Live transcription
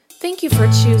Thank you for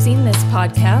choosing this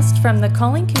podcast from the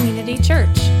Calling Community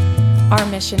Church. Our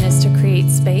mission is to create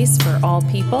space for all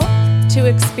people to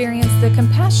experience the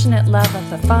compassionate love of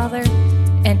the Father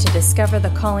and to discover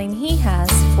the calling He has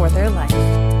for their life.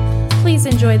 Please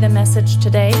enjoy the message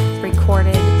today,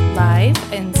 recorded live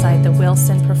inside the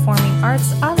Wilson Performing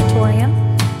Arts Auditorium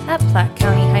at Platte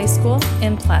County High School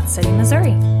in Platte City,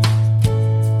 Missouri.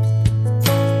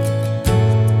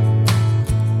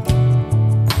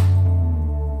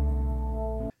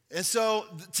 And so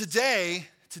today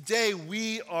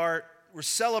we're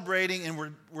celebrating,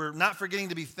 and we're not forgetting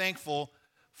to be thankful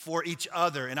for each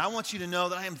other. And I want you to know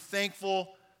that I am thankful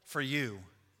for you.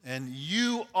 And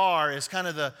you are is kind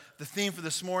of the theme for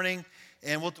this morning,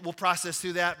 and we'll process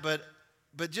through that. But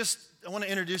just I want to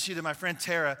introduce you to my friend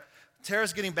Tara.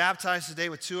 Tara's getting baptized today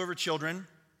with two of her children.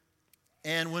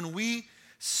 And when we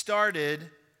started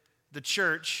the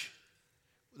church,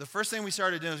 the first thing we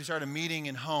started doing is we started meeting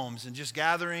in homes and just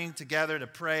gathering together to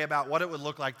pray about what it would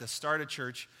look like to start a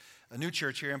church, a new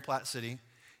church here in Platte City.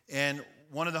 And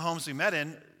one of the homes we met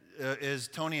in is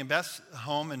Tony and Beth's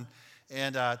home.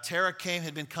 And Tara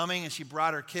had been coming, and she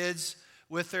brought her kids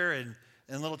with her. And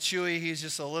little Chewy, he's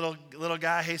just a little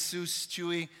guy, Jesus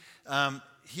Chewy.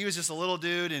 He was just a little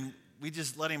dude, and we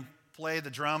just let him play the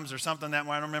drums or something that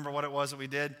way. I don't remember what it was that we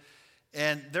did.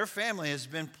 And their family has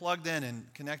been plugged in and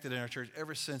connected in our church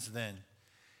ever since then.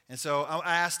 And so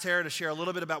I asked Tara to share a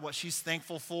little bit about what she's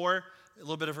thankful for, a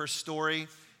little bit of her story,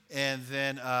 and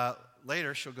then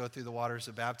later she'll go through the waters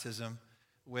of baptism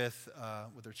with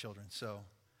her children. So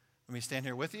let me stand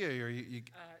here with you. Or you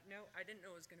No, I didn't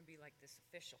know it was going to be like this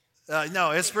official.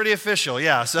 No, it's pretty official,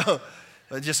 yeah. So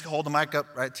just hold the mic up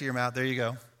right to your mouth. There you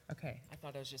go. Okay, I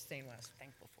thought I was just saying what I was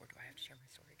thankful for. Do I have to share my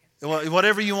story again? Well,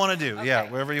 whatever you want to do. Okay. Yeah,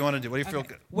 whatever you want to do. What do you feel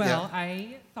good? Well, yeah.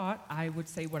 I thought I would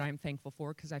say what I'm thankful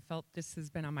for because I felt this has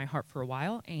been on my heart for a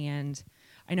while. And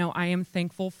I know I am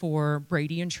thankful for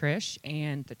Brady and Trish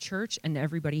and the church and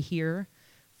everybody here.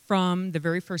 From the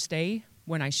very first day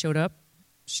when I showed up,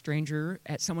 stranger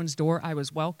at someone's door, I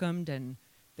was welcomed, and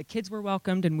the kids were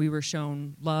welcomed, and we were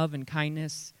shown love and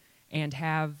kindness and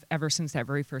have ever since that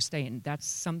very first day. And that's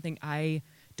something I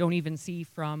don't even see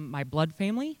from my blood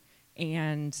family.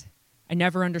 And I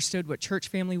never understood what church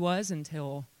family was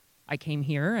until I came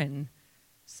here. And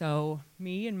so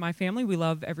me and my family, we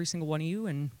love every single one of you,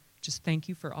 and just thank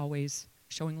you for always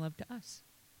showing love to us.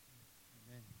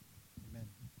 Amen. Amen.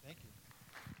 Thank you.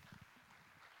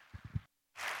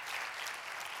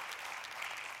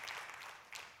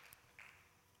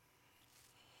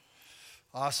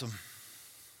 Awesome.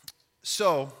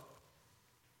 So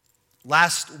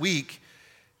last week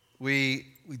we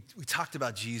talked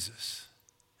about Jesus.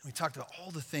 We talked about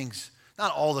all the things,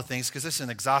 not all the things, because this is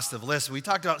an exhaustive list. We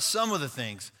talked about some of the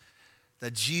things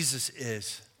that Jesus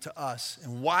is to us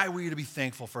and why we are to be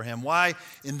thankful for him. Why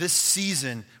in this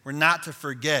season we're not to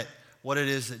forget what it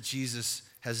is that Jesus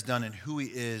has done and who he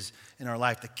is in our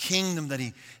life. The kingdom that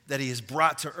he has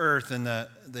brought to earth, and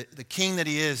the king that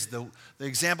he is, the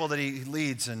example that he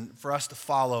leads, and for us to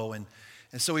follow. And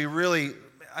so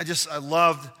I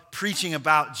loved preaching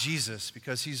about Jesus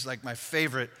because he's like my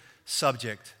favorite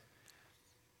subject.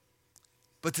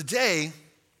 But today,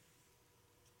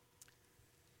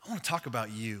 I want to talk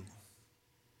about you.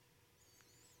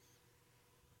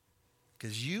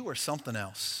 Because you are something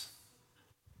else.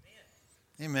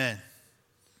 Amen.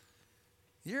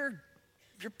 You're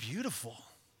beautiful.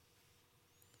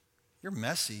 You're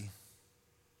messy.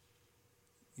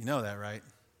 You know that, right?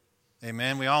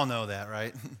 Amen. We all know that,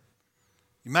 right?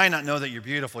 You might not know that you're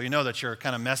beautiful. You know that you're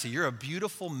kind of messy. You're a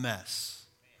beautiful mess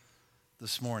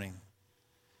this morning.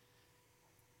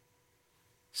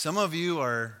 Some of you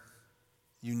are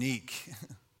unique.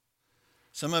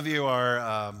 Some of you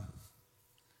are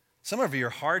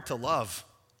hard to love.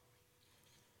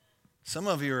 Some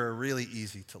of you are really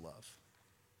easy to love.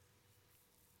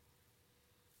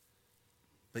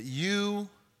 But you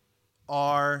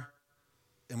are,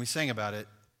 and we sang about it,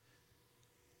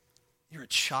 you're a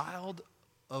child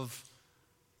of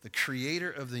the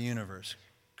creator of the universe,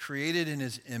 created in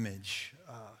his image.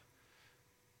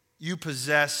 You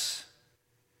possess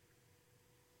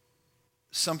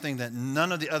something that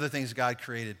none of the other things God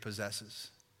created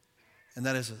possesses, and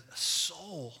that is a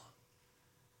soul.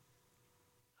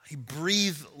 He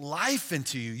breathed life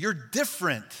into you. You're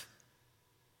different.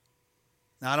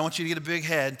 Now, I don't want you to get a big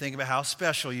head and think about how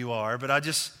special you are, but I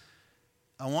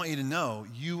want you to know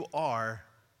you're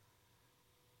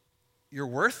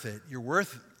worth it. You're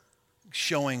worth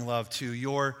showing love to.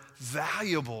 You're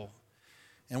valuable.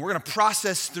 And we're going to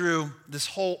process through this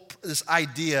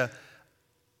idea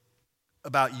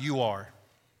about you are.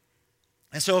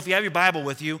 And so if you have your Bible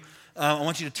with you, I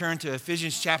want you to turn to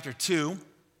Ephesians chapter 2.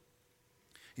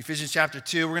 Ephesians chapter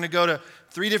 2. We're going to go to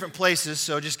 3 different places,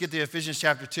 so just get to Ephesians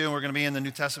chapter 2, and we're going to be in the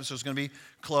New Testament, so it's going to be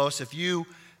close. If you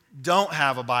don't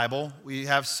have a Bible,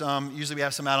 usually we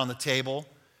have some out on the table.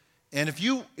 And if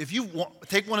you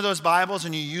take one of those Bibles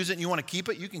and you use it and you want to keep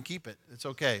it, you can keep it. It's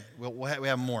okay. We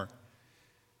have more.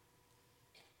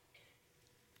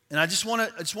 And I just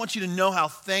want you to know how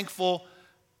thankful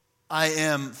I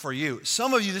am for you.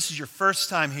 Some of you, this is your first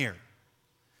time here.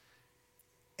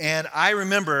 And I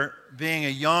remember being a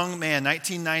young man,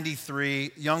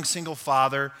 1993, young single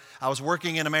father. I was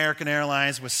working in American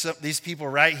Airlines with these people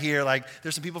right here. Like,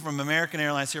 there's some people from American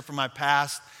Airlines here from my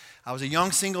past. I was a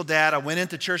young single dad. I went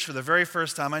into church for the very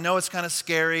first time. I know it's kind of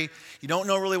scary. You don't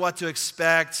know really what to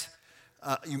expect.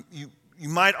 You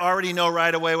might already know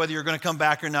right away whether you're going to come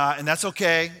back or not, and that's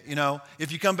okay. You know,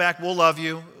 if you come back, we'll love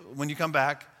you when you come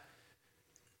back.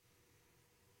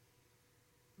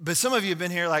 But some of you have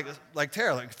been here like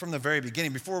Tara, like from the very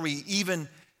beginning, before we even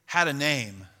had a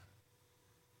name,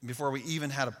 before we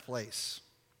even had a place.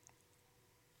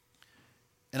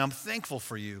 And I'm thankful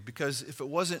for you, because if it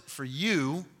wasn't for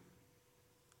you,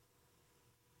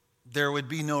 there would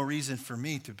be no reason for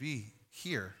me to be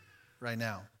here right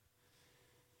now.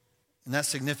 And that's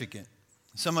significant.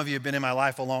 Some of you have been in my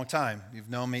life a long time. You've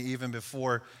known me even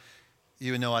before you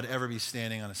even know I'd ever be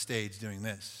standing on a stage doing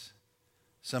this.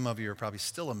 Some of you are probably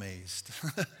still amazed.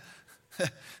 You're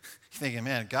thinking,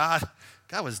 man, God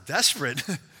was desperate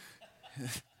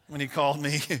when he called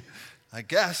me. I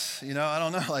guess, I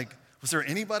don't know. Like, was there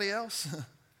anybody else?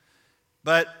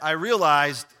 But I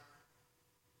realized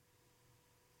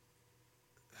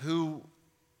who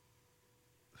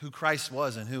Christ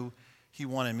was and who he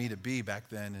wanted me to be back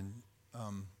then.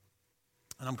 And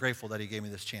I'm grateful that he gave me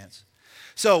this chance.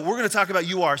 So we're going to talk about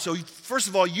you are. So first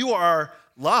of all, you are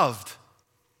loved.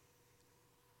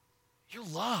 You're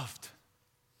loved.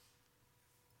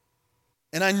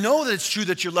 And I know that it's true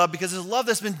that you're loved because it's a love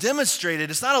that's been demonstrated.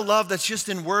 It's not a love that's just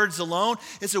in words alone.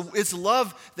 It's a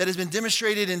love that has been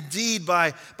demonstrated in deed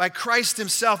by Christ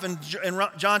himself. In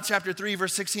John chapter 3,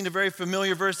 verse 16, a very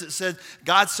familiar verse that said,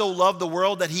 God so loved the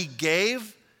world that he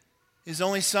gave his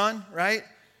only son, right?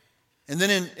 And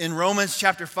then in Romans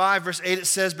chapter 5, verse 8, it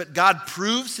says, but God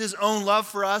proves his own love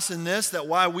for us in this, that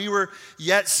while we were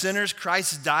yet sinners,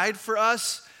 Christ died for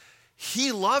us.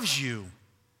 He loves you.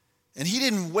 And he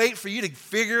didn't wait for you to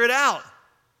figure it out.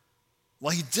 Well,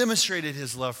 he demonstrated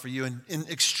his love for you in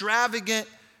extravagant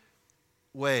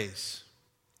ways.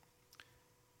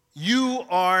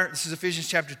 This is Ephesians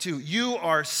chapter 2, you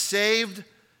are saved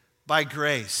by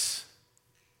grace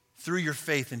through your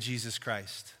faith in Jesus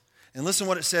Christ. And listen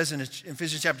what it says in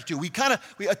Ephesians chapter 2. We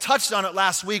touched on it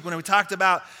last week when we talked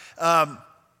about kind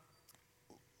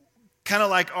of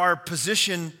like our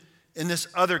position in this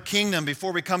other kingdom.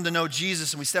 Before we come to know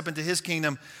Jesus and we step into his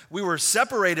kingdom, we were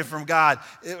separated from God.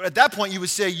 At that point, you would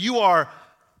say you are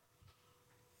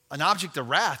an object of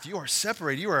wrath. You are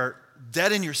separated. You are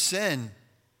dead in your sin.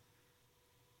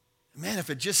 Man, if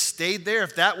it just stayed there,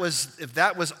 if that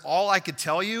was all I could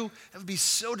tell you, that would be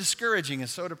so discouraging and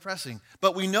so depressing.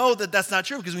 But we know that that's not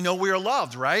true because we know we are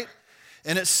loved, right?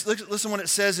 And listen what it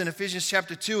says in Ephesians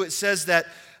chapter 2. It says that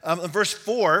in verse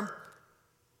 4,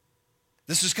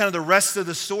 this is kind of the rest of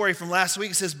the story from last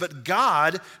week. It says, but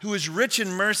God, who is rich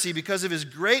in mercy because of his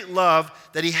great love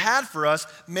that he had for us,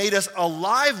 made us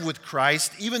alive with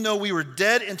Christ, even though we were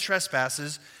dead in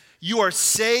trespasses. You are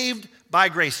saved by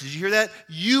grace. Did you hear that?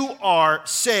 You are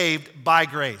saved by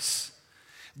grace.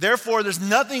 Therefore, there's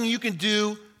nothing you can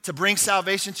do to bring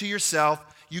salvation to yourself.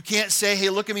 You can't say, hey,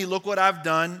 look at me, look what I've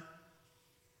done.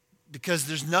 Because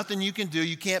there's nothing you can do.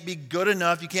 You can't be good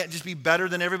enough. You can't just be better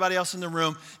than everybody else in the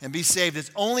room and be saved.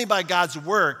 It's only by God's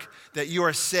work that you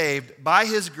are saved, by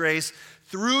his grace,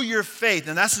 through your faith.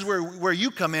 And that's where you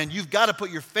come in. You've got to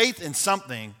put your faith in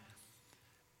something.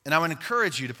 And I would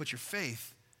encourage you to put your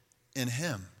faith in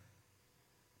him.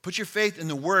 Put your faith in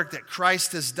the work that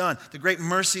Christ has done, the great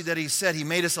mercy that he said. He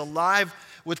made us alive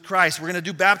with Christ. We're going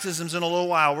to do baptisms in a little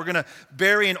while. We're going to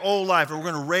bury an old life, or we're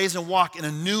going to raise and walk in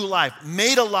a new life,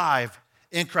 made alive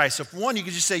in Christ. So for one, you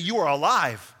can just say you are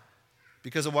alive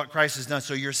because of what Christ has done.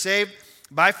 So you're saved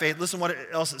by faith. Listen what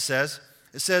else it says.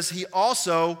 It says he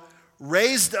also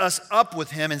raised us up with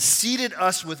him and seated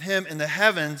us with him in the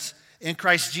heavens in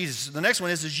Christ Jesus. So the next one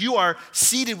is you are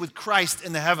seated with Christ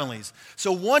in the heavenlies.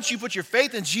 So once you put your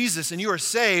faith in Jesus and you are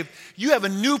saved, you have a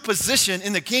new position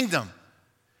in the kingdom.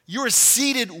 You are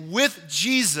seated with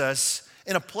Jesus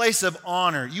in a place of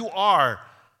honor. You are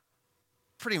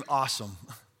pretty awesome.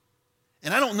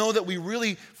 And I don't know that we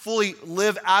really fully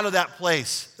live out of that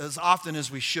place as often as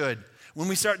we should. when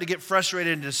we start to get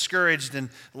frustrated and discouraged and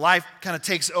life kind of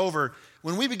takes over,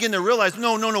 when we begin to realize,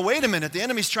 no, wait a minute, the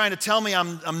enemy's trying to tell me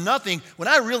I'm nothing when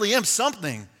I really am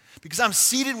something because I'm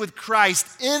seated with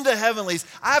Christ in the heavenlies.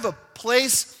 I have a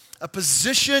place, a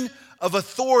position of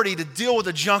authority to deal with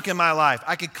the junk in my life.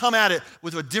 I can come at it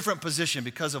with a different position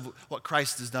because of what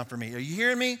Christ has done for me. Are you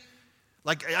hearing me?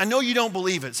 Like, I know you don't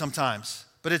believe it sometimes,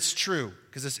 but it's true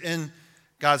because it's in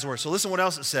God's word. So listen what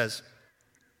else it says.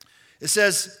 It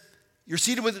says, you're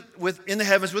seated in the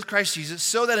heavens with Christ Jesus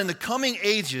so that in the coming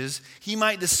ages he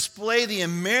might display the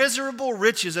immeasurable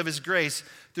riches of his grace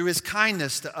through his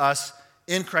kindness to us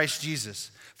in Christ Jesus.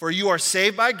 For you are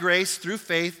saved by grace through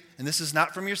faith, and this is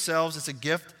not from yourselves, it's a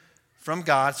gift from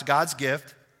God. It's God's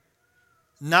gift.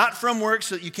 Not from works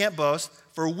so that you can't boast,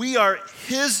 for we are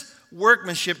his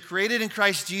workmanship created in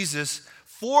Christ Jesus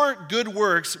for good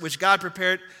works, which God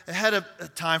prepared ahead of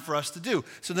time for us to do.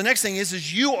 So the next thing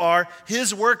is you are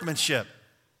his workmanship.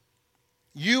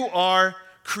 You are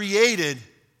created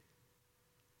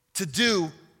to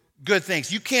do good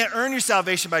things. You can't earn your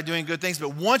salvation by doing good things,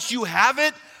 but once you have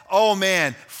it, oh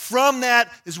man, from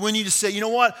that is when you just say, you know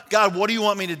what? God, what do you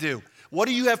want me to do? What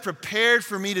do you have prepared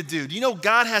for me to do? Do you know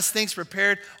God has things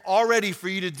prepared already for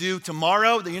you to do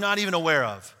tomorrow that you're not even aware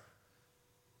of?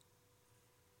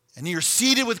 And you're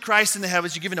seated with Christ in the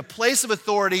heavens. You're given a place of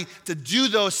authority to do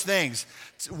those things,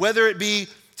 whether it be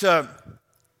to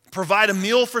provide a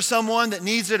meal for someone that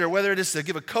needs it, or whether it is to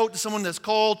give a coat to someone that's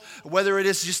cold, or whether it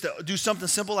is just to do something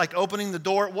simple like opening the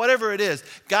door, whatever it is.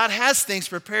 God has things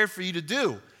prepared for you to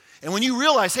do. And when you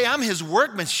realize, hey, I'm his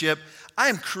workmanship, I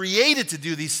am created to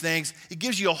do these things, it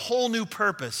gives you a whole new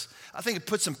purpose. I think it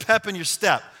puts some pep in your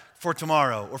step for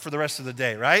tomorrow or for the rest of the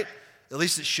day, right? At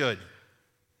least it should.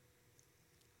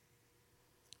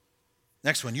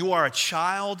 Next one, you are a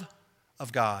child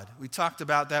of God. We talked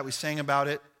about that. We sang about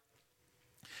it.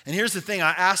 And here's the thing. I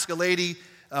asked a lady,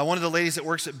 one of the ladies that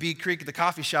works at Bee Creek at the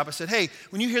coffee shop, I said, hey,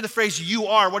 when you hear the phrase you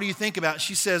are, what do you think about?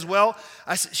 She says,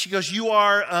 she goes, you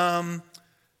are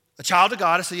a child of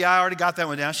God. I said, yeah, I already got that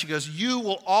one down. She goes, you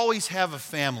will always have a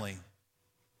family.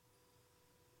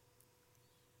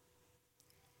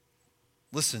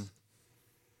 Listen,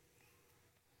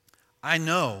 I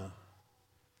know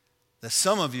that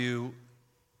some of you,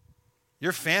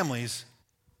 your families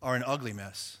are an ugly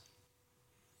mess.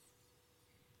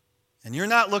 And you're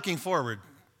not looking forward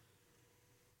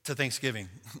to Thanksgiving.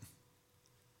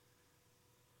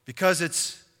 because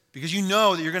you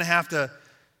know that you're going to have to,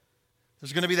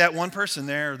 there's going to be that one person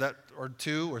there, or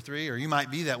two or three, or you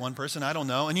might be that one person, I don't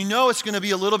know. And you know it's going to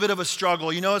be a little bit of a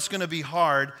struggle. You know it's going to be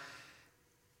hard.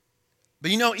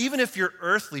 But you know, even if your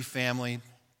earthly family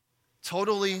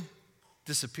totally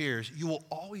disappears, you will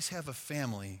always have a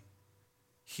family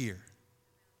here.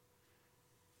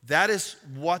 That is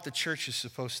what the church is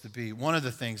supposed to be. One of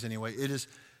the things, anyway. It is,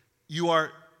 you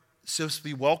are supposed to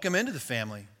be welcome into the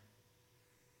family.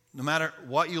 No matter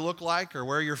what you look like or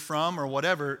where you're from or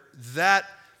whatever,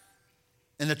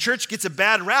 and the church gets a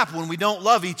bad rap when we don't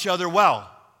love each other well.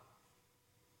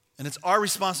 And it's our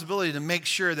responsibility to make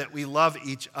sure that we love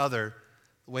each other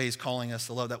the way he's calling us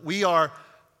to love. That we are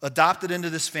adopted into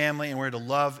this family and we're to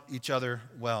love each other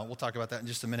well. We'll talk about that in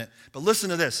just a minute. But listen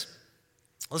to this.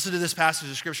 Listen to this passage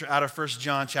of Scripture out of 1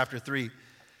 John chapter 3.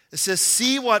 It says,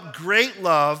 see what great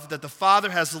love that the Father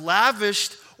has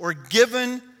lavished or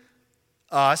given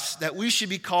us that we should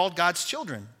be called God's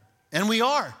children. And we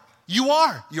are. You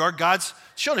are. You are God's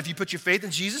children. If you put your faith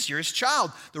in Jesus, you're his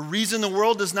child. The reason the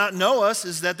world does not know us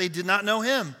is that they did not know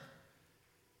him.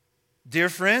 Dear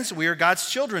friends, we are God's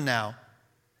children now.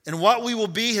 And what we will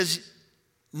be has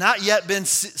not yet been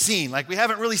seen. Like we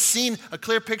haven't really seen a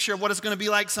clear picture of what it's going to be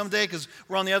like someday because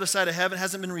we're on the other side of heaven. It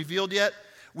hasn't been revealed yet.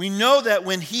 We know that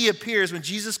when he appears, when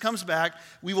Jesus comes back,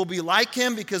 we will be like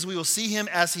him because we will see him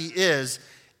as he is.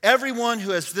 Everyone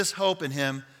who has this hope in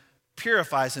him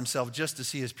purifies himself just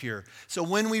as he is pure. So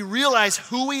when we realize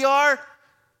who we are,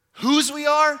 whose we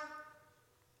are,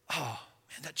 oh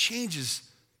man, that changes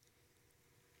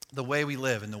the way we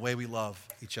live and the way we love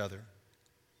each other.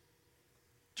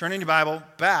 Turn in your Bible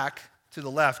back to the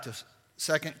left of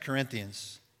 2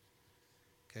 Corinthians.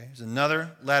 Okay, there's another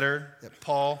letter that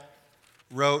Paul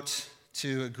wrote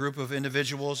to a group of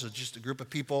individuals, or just a group of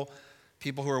people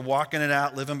who are walking it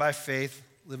out, living by faith,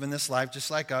 living this life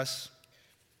just like us.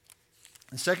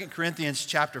 In 2 Corinthians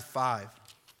chapter 5,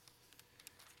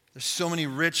 there's so many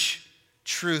rich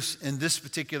truths in this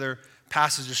particular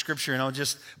passage of Scripture,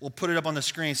 and we'll put it up on the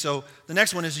screen. So the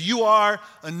next one is, you are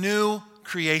a new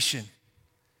creation.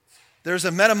 There's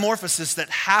a metamorphosis that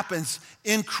happens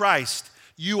in Christ.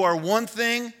 You are one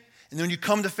thing, And then when you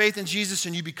come to faith in Jesus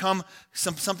and you become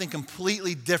something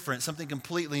completely different, something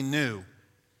completely new.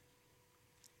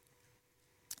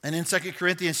 And in 2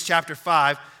 Corinthians chapter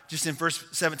 5, just in verse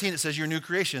 17, it says you're a new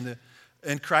creation.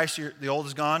 In Christ, the old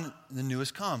is gone, and the new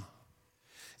has come.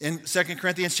 In 2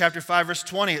 Corinthians chapter 5, verse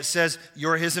 20, it says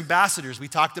you're his ambassadors. We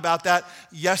talked about that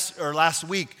last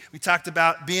week. We talked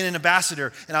about being an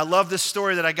ambassador. And I love this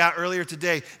story that I got earlier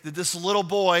today, that these little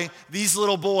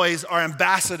boys are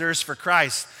ambassadors for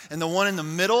Christ. And the one in the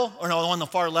middle, or no, the one on the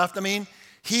far left,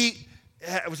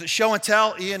 was it show and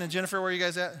tell? Ian and Jennifer, where are you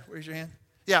guys at? Raise your hand.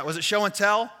 Yeah, was it show and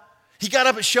tell? He got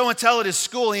up at show and tell at his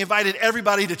school and he invited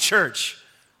everybody to church.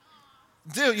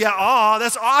 Dude, yeah,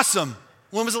 that's awesome.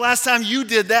 When was the last time you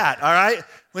did that, all right?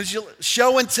 When did you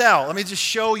show and tell? Let me just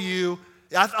show you.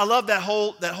 I love that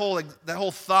whole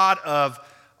thought of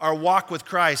our walk with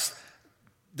Christ.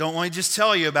 Don't want to just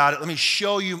tell you about it. Let me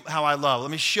show you how I love. Let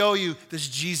me show you this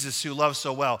Jesus who loves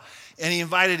so well. And he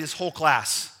invited his whole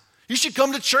class. You should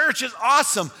come to church. It's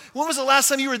awesome. When was the last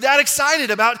time you were that excited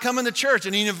about coming to church?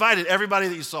 And he invited everybody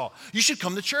that you saw. You should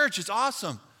come to church. It's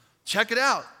awesome. Check it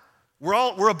out.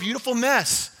 We're a beautiful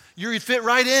mess. You fit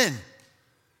right in.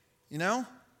 You know?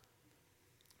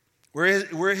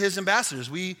 We're his ambassadors.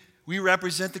 We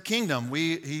represent the kingdom.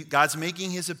 God's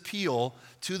making his appeal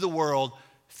to the world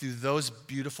through those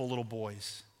beautiful little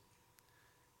boys.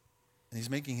 And he's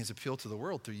making his appeal to the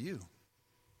world through you.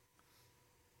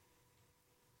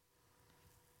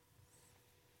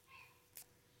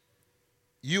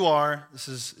 You are, this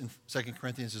is in 2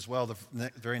 Corinthians as well, the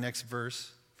very next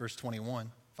verse, verse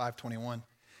 21, 5:21.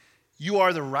 You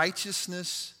are the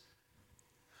righteousness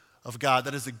of God.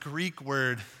 That is the Greek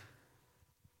word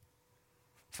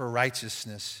for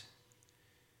righteousness.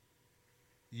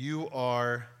 You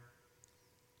are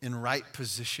in right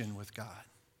position with God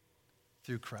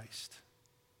through Christ.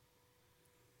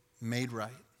 Made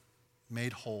right,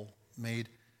 made whole, made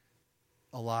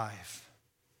alive.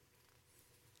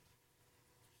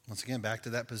 Once again, back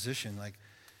to that position,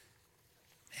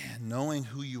 knowing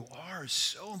who you are is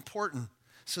so important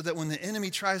so that when the enemy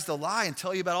tries to lie and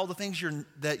tell you about all the things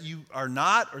that you are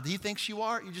not or he thinks you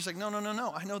are, you're just like, no,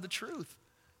 I know the truth.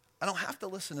 I don't have to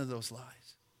listen to those lies.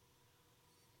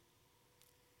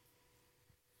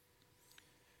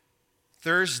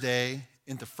 Thursday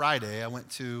into Friday, I went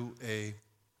to a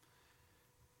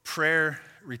prayer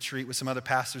retreat with some other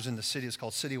pastors in the city. It's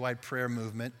called Citywide Prayer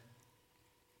Movement.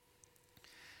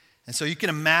 And so you can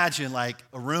imagine a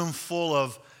room full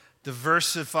of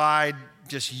diversified,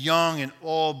 just young and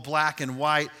old, black and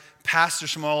white,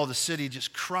 pastors from all over the city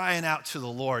just crying out to the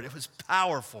Lord. It was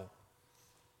powerful.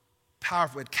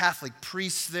 Powerful. We had Catholic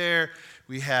priests there.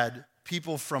 We had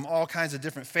people from all kinds of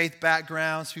different faith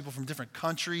backgrounds, people from different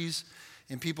countries,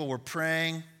 and people were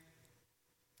praying.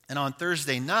 And on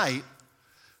Thursday night,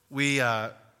 we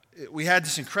had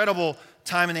this incredible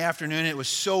time in the afternoon. It was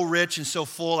so rich and so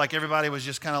full, everybody was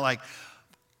just kind of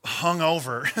hung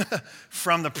over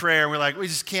from the prayer. We're we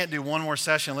just can't do one more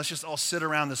session. Let's just all sit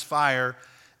around this fire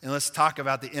and let's talk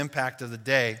about the impact of the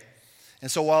day.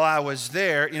 And so while I was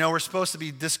there, we're supposed to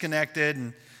be disconnected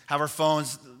and have our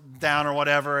phones down or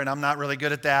whatever, and I'm not really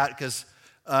good at that because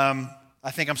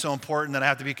I think I'm so important that I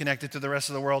have to be connected to the rest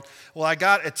of the world. Well, I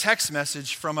got a text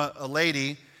message from a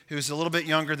lady who's a little bit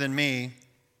younger than me,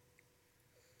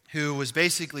 who was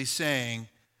basically saying,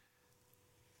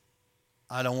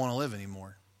 I don't want to live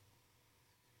anymore.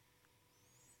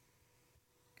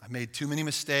 I made too many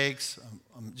mistakes.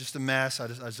 I'm just a mess.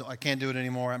 I can't do it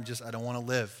anymore. I don't want to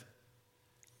live.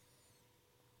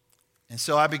 And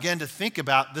so I began to think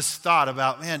about this thought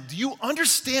about, man, do you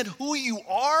understand who you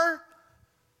are?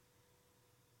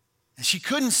 And she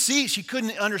couldn't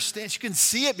understand, she couldn't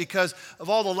see it because of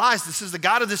all the lies. This is the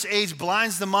God of this age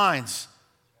blinds the minds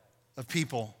of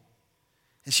people.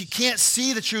 And she can't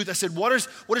see the truth. I said, what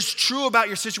is true about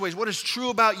your situation? What is true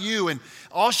about you? And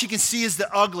all she can see is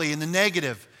the ugly and the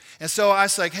negative. And so I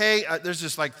was like, hey, there's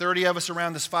just 30 of us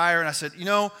around this fire. And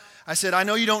I said, I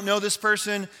know you don't know this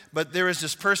person, but there is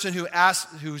this person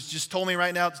who's just told me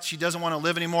right now that she doesn't want to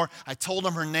live anymore. I told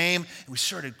him her name, and we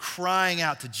started crying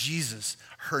out to Jesus,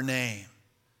 her name.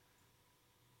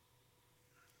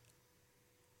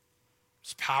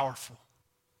 It's powerful.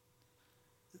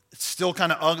 It's still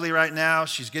kind of ugly right now.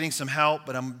 She's getting some help,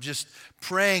 but I'm just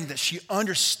praying that she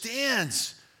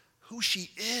understands who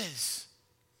she is.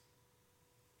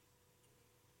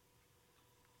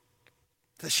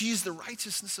 That she is the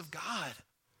righteousness of God.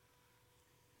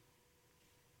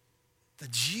 That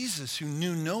Jesus, who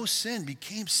knew no sin,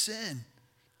 became sin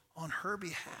on her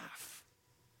behalf.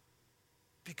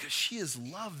 Because she is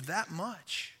loved that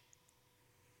much.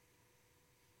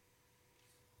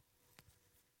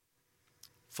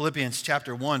 Philippians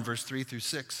chapter 1, verse 3 through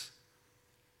 6.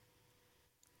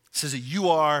 It says that you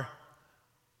are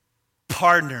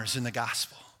partners in the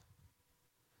gospel.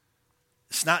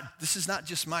 This is not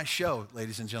just my show,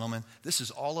 ladies and gentlemen. This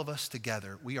is all of us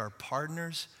together. We are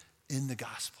partners in the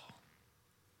gospel.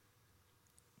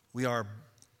 We are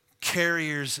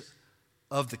carriers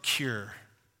of the cure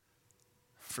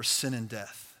for sin and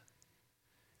death.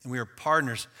 And we are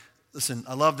partners. Listen,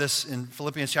 I love this in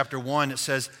Philippians chapter 1. It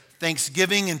says,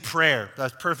 thanksgiving and prayer.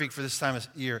 That's perfect for this time of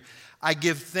year. I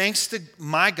give thanks to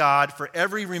my God for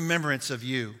every remembrance of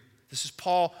you. This is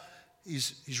Paul.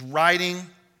 He's writing.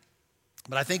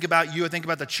 But I think about you, I think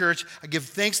about the church. I give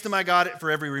thanks to my God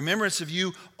for every remembrance of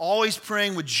you, always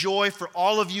praying with joy for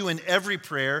all of you in every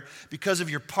prayer because of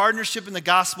your partnership in the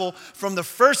gospel from the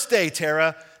first day,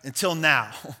 Tara, until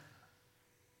now.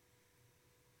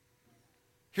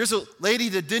 Here's a lady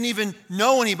that didn't even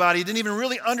know anybody, didn't even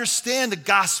really understand the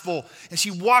gospel. And she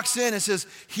walks in and says,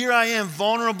 here I am,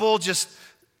 vulnerable, just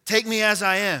take me as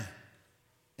I am.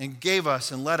 And gave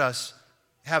us and let us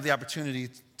have the opportunity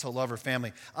to love her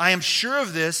family. I am sure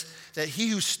of this, that he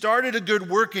who started a good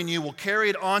work in you will carry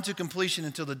it on to completion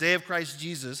until the day of Christ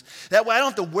Jesus. That way I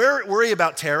don't have to worry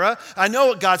about Tara. I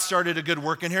know God started a good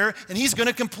work in her, and he's going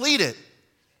to complete it.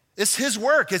 It's his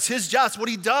work. It's his job. It's what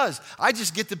he does. I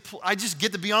just get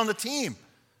to be on the team.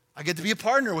 I get to be a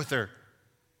partner with her.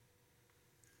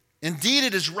 Indeed,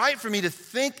 it is right for me to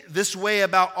think this way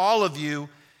about all of you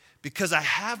because I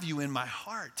have you in my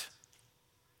heart.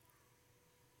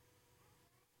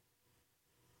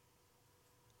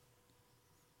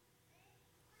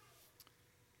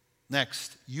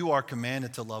 Next, you are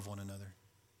commanded to love one another.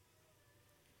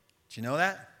 Do you know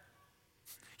that?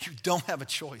 You don't have a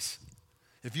choice.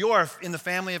 If you are in the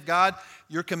family of God,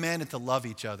 you're commanded to love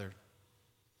each other.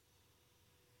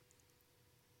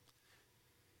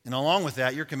 And along with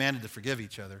that, you're commanded to forgive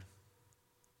each other.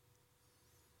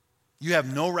 You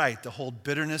have no right to hold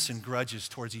bitterness and grudges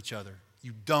towards each other.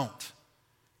 You don't.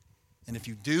 And if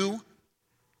you do,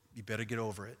 you better get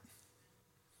over it.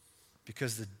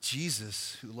 Because the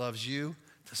Jesus who loves you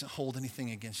doesn't hold anything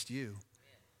against you.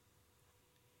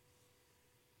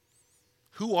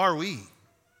 Who are we?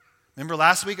 Remember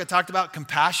last week I talked about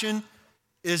compassion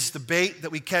is the bait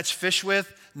that we catch fish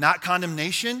with, not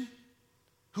condemnation.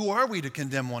 Who are we to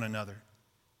condemn one another?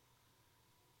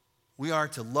 We are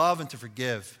to love and to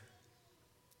forgive.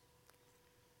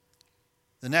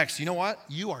 The next, you know what?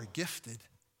 You are gifted.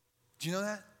 Do you know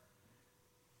that?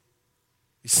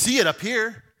 You see it up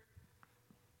here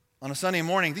on a Sunday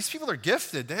morning. These people are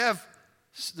gifted.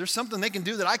 There's something they can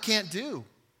do that I can't do.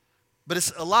 But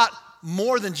it's a lot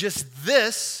more than just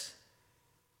this.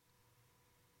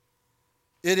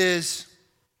 It's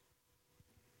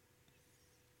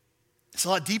a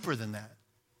lot deeper than that.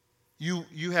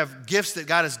 You have gifts that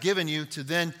God has given you to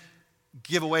then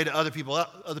give away to other people.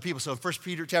 So in 1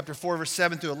 Peter chapter 4, verse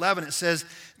 7 through 11, it says,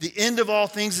 the end of all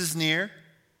things is near.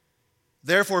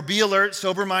 Therefore, be alert,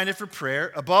 sober-minded for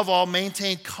prayer. Above all,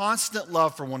 maintain constant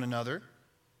love for one another,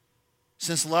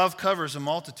 since love covers a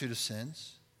multitude of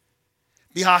sins.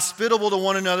 Be hospitable to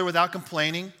one another without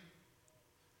complaining,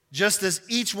 just as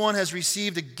each one has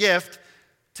received a gift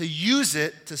to use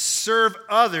it to serve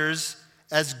others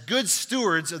as good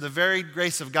stewards of the varied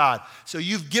grace of God. So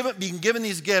you've been given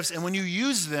these gifts, and when you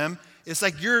use them, it's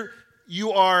like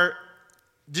you are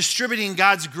distributing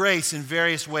God's grace in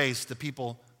various ways to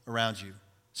people around you.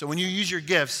 So when you use your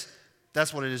gifts,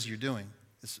 that's what it is you're doing.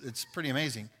 It's pretty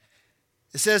amazing.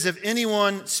 It says, if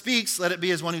anyone speaks, let it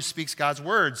be as one who speaks God's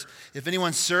words. If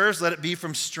anyone serves, let it be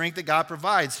from strength that God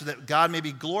provides, so that God may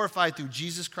be glorified through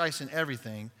Jesus Christ in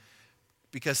everything,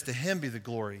 because to him be the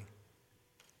glory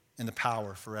and the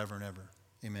power forever and ever.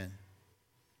 Amen.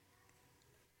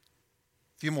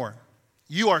 A few more.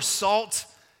 You are salt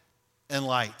and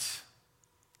light.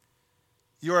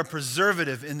 You are a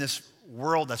preservative in this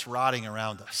world that's rotting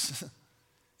around us.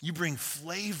 You bring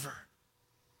flavor.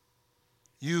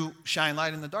 You shine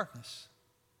light in the darkness.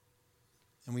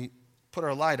 And we put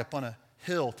our light up on a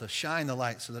hill to shine the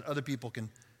light so that other people can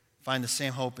find the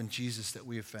same hope in Jesus that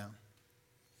we have found.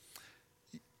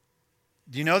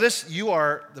 Do you know this? You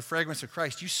are the fragrance of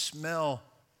Christ. You smell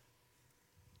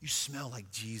like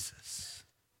Jesus.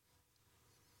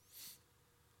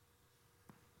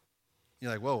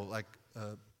 You're like, whoa, like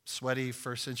a sweaty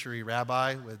first century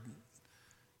rabbi with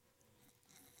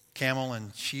camel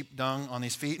and sheep dung on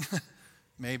his feet?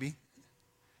 Maybe.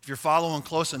 If you're following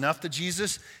close enough to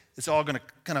Jesus, it's all going to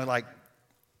kind of like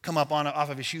come up off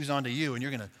of his shoes onto you, and you're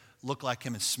going to look like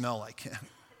him and smell like him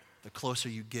the closer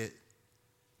you get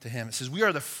to him. It says, we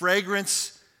are the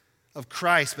fragrance of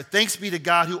Christ. But thanks be to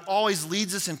God who always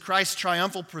leads us in Christ's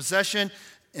triumphal procession.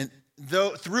 And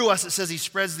through us, it says he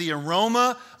spreads the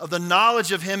aroma of the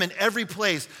knowledge of him in every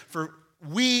place. For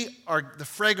we are the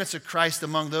fragrance of Christ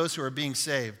among those who are being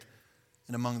saved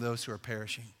and among those who are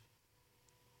perishing.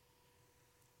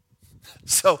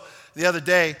 So the other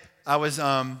day, I was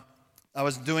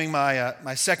doing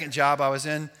my second job. I was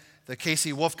in the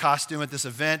Casey Wolf costume at this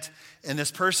event, and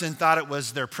this person thought it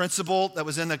was their principal that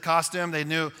was in the costume. They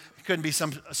knew it couldn't be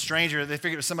some stranger. They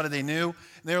figured it was somebody they knew. And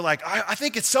they were like, I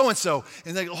think it's so-and-so.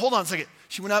 And they go, hold on a second.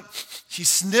 She went up, she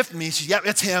sniffed me. She, yep,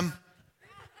 it's him.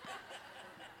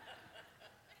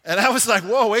 And I was like,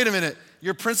 whoa, wait a minute.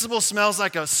 Your principal smells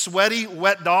like a sweaty,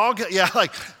 wet dog? Yeah,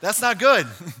 like, that's not good.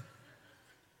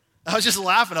 I was just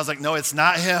laughing. I was like, no, it's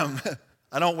not him.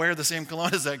 I don't wear the same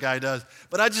cologne as that guy does.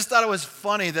 But I just thought it was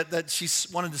funny that she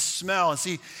wanted to smell and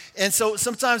see. And so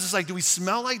sometimes it's like, do we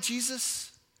smell like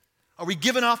Jesus? Are we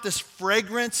giving off this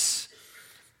fragrance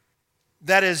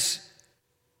that is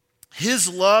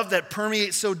his love that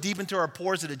permeates so deep into our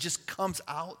pores that it just comes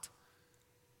out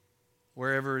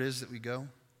wherever it is that we go?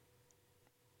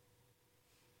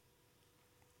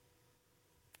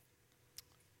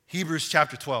 Hebrews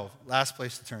chapter 12, last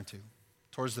place to turn to,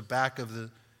 towards the back of the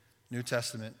New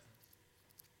Testament.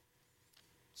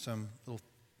 Some little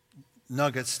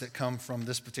nuggets that come from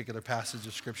this particular passage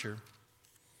of Scripture.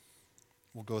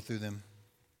 We'll go through them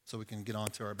so we can get on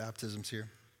to our baptisms here.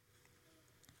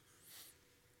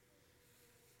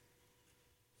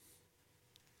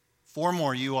 Four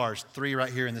more you are's, 3 right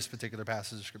here in this particular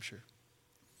passage of Scripture.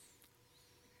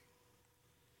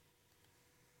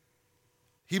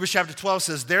 Hebrews chapter 12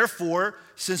 says, therefore,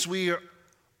 since we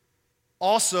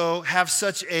also have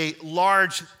such a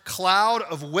large cloud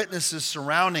of witnesses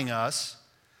surrounding us,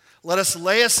 let us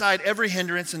lay aside every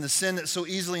hindrance and the sin that so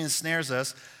easily ensnares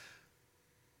us.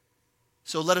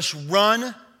 So let us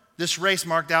run this race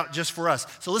marked out just for us.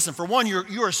 So listen, for one,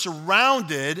 you are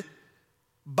surrounded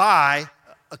by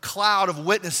a cloud of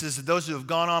witnesses of those who have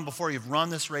gone on before. You've run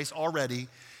this race already,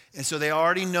 and so they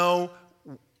already know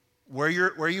where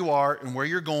you are and where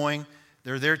you're going.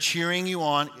 They're there cheering you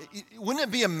on. Wouldn't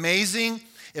it be amazing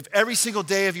if every single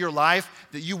day of your life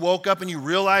that you woke up and you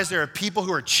realized there are people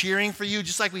who are cheering for you,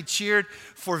 just like we cheered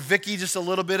for Vicky just a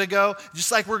little bit ago,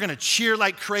 just like we're going to cheer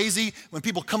like crazy when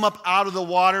people come up out of the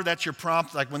water. That's your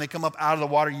prompt. Like when they come up out of the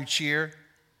water, you cheer.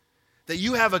 That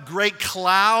you have a great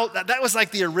cloud. That was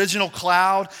like the original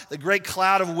cloud, the great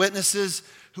cloud of witnesses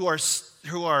who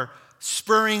are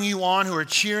spurring you on, who are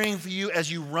cheering for you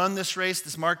as you run this race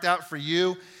that's marked out for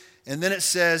you. And then it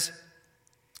says,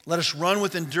 let us run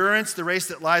with endurance the race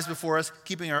that lies before us,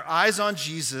 keeping our eyes on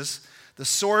Jesus, the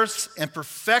source and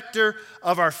perfecter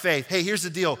of our faith. Hey, here's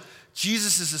the deal.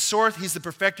 Jesus is the source. He's the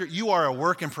perfecter. You are a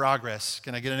work in progress.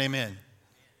 Can I get an amen?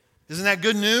 Isn't that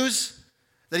good news?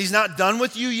 That he's not done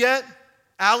with you yet?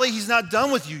 Allie, he's not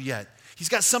done with you yet. He's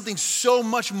got something so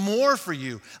much more for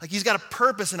you. Like he's got a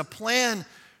purpose and a plan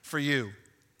for you.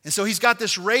 And so he's got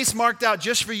this race marked out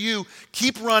just for you.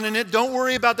 Keep running it. Don't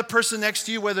worry about the person next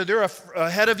to you, whether they're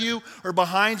ahead of you or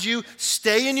behind you.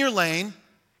 Stay in your lane.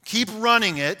 Keep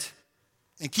running it.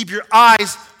 And keep your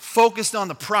eyes focused on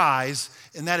the prize,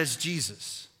 and that is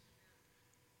Jesus.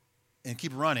 And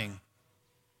keep running,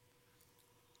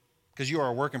 because you are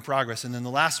a work in progress. And then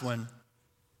the last one,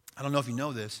 I don't know if you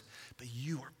know this, but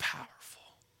you are powerful.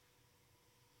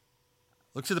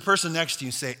 Look to the person next to you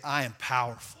and say, I am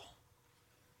powerful.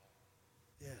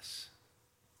 Yes.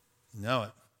 You know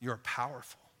it. You are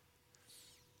powerful.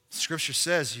 Scripture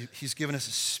says he's given us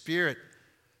a spirit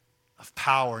of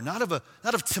power, not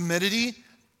of timidity,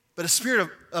 but a spirit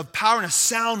of power and a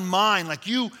sound mind. Like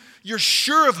you're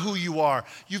sure of who you are.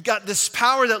 You've got this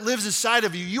power that lives inside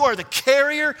of you. You are the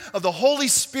carrier of the Holy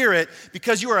Spirit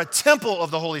because you are a temple of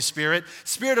the Holy Spirit.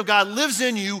 Spirit of God lives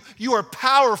in you. You are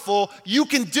powerful. You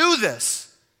can do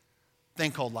this thing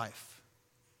called life.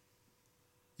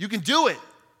 You can do it.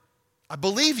 I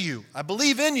believe you. I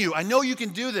believe in you. I know you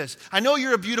can do this. I know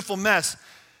you're a beautiful mess.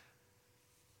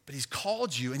 But he's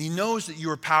called you, and he knows that you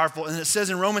are powerful. And it says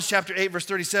in Romans chapter 8, verse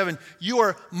 37, you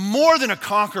are more than a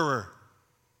conqueror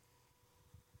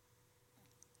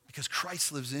because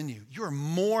Christ lives in you. You are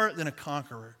more than a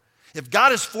conqueror. If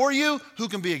God is for you, who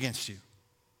can be against you?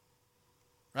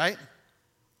 Right?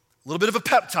 A little bit of a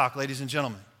pep talk, ladies and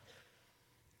gentlemen,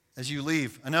 as you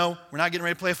leave. I know we're not getting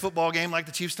ready to play a football game like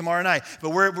the Chiefs tomorrow night, but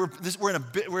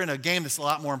we're in a game that's a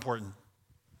lot more important.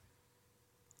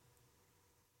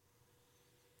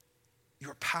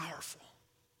 You're powerful.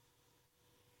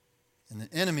 And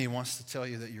the enemy wants to tell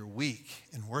you that you're weak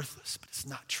and worthless, but it's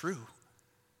not true.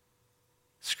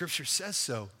 Scripture says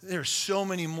so. There are so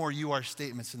many more you are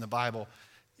statements in the Bible.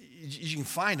 You can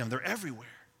find them. They're everywhere.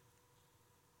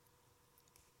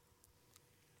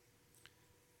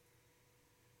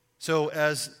 So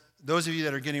as those of you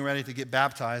that are getting ready to get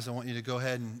baptized, I want you to go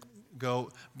ahead and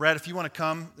go. Brad, if you want to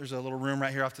come, there's a little room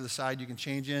right here off to the side you can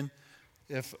change in.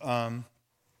 If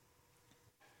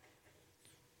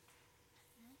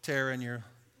Tara and your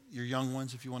young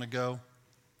ones, if you want to go.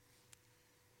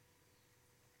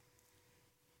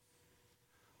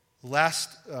 The last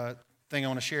thing I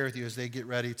want to share with you as they get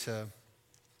ready to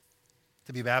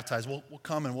be baptized. We'll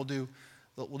come and we'll do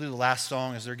the last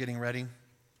song as they're getting ready.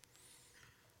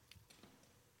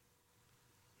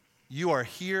 You are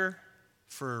here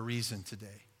for a reason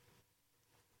today.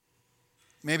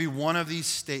 Maybe one of these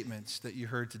statements that you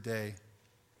heard today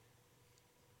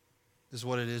is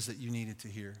what it is that you needed to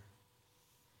hear.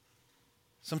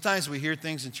 Sometimes we hear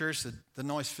things in church that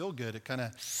doesn't always feel good. It kind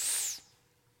of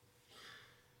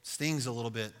stings a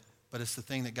little bit, but it's the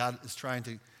thing that God is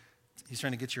He's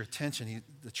trying to get your attention,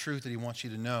 the truth that He wants you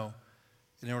to know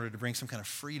in order to bring some kind of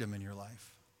freedom in your life.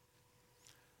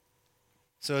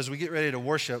 So as we get ready to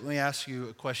worship, let me ask you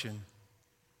a question.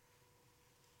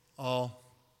 I'll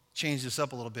change this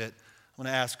up a little bit. I want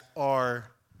to ask, are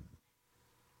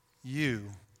you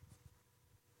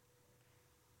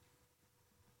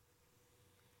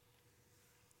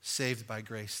saved by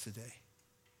grace today?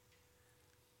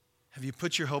 Have you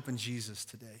put your hope in Jesus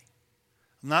today?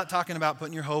 I'm not talking about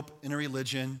putting your hope in a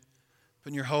religion,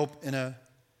 putting your hope in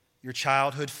your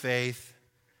childhood faith,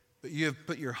 but you have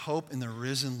put your hope in the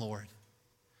risen Lord.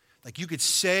 Like you could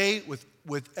say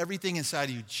with everything inside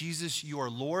of you, Jesus, you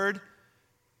are Lord,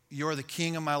 you are the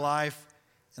King of my life,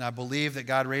 and I believe that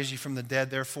God raised you from the dead.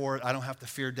 Therefore, I don't have to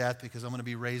fear death because I'm going to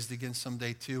be raised again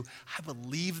someday too. I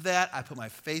believe that. I put my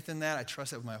faith in that. I trust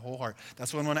that with my whole heart.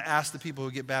 That's what I'm going to ask the people who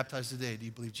get baptized today. Do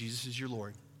you believe Jesus is your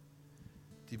Lord?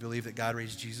 Do you believe that God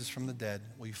raised Jesus from the dead?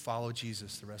 Will you follow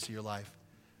Jesus the rest of your life?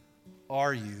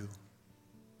 Are you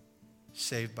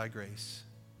saved by grace?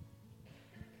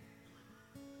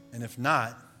 And if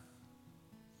not,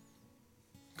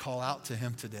 call out to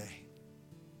Him today.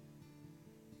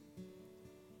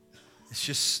 It's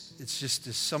just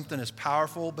as something as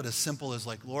powerful, but as simple as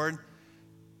like, Lord,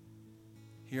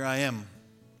 here I am.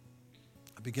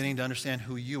 I'm beginning to understand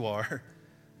who you are.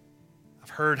 I've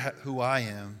heard who I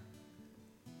am.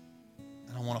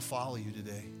 And I want to follow you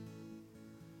today.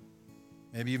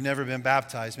 Maybe you've never been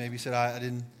baptized. Maybe you said, I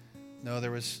didn't know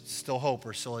there was still hope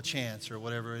or still a chance or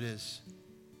whatever it is.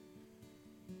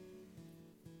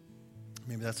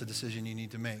 Maybe that's a decision you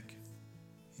need to make.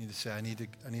 You need to say, I need to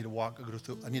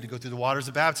go through the waters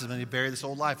of baptism. I need to bury this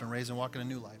old life and raise and walk in a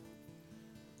new life.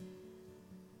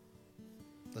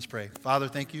 Let's pray. Father,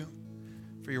 thank you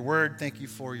for your word. Thank you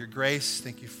for your grace.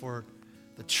 Thank you for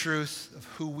the truth of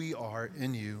who we are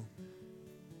in you.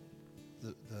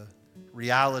 The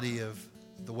reality of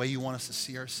the way you want us to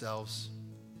see ourselves.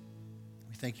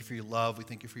 We thank you for your love. We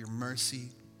thank you for your mercy.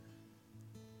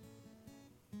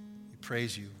 We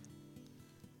praise you.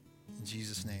 In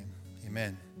Jesus' name,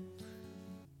 amen.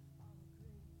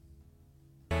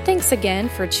 Thanks again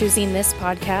for choosing this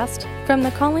podcast from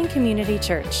the Calling Community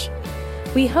Church.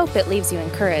 We hope it leaves you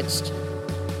encouraged.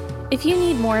 If you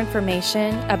need more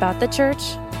information about the church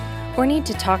or need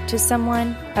to talk to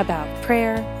someone about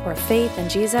prayer or faith in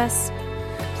Jesus,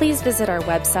 please visit our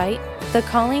website,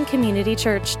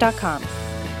 thecallingcommunitychurch.com,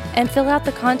 and fill out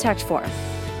the contact form.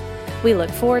 We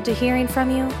look forward to hearing from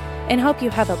you and hope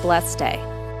you have a blessed day.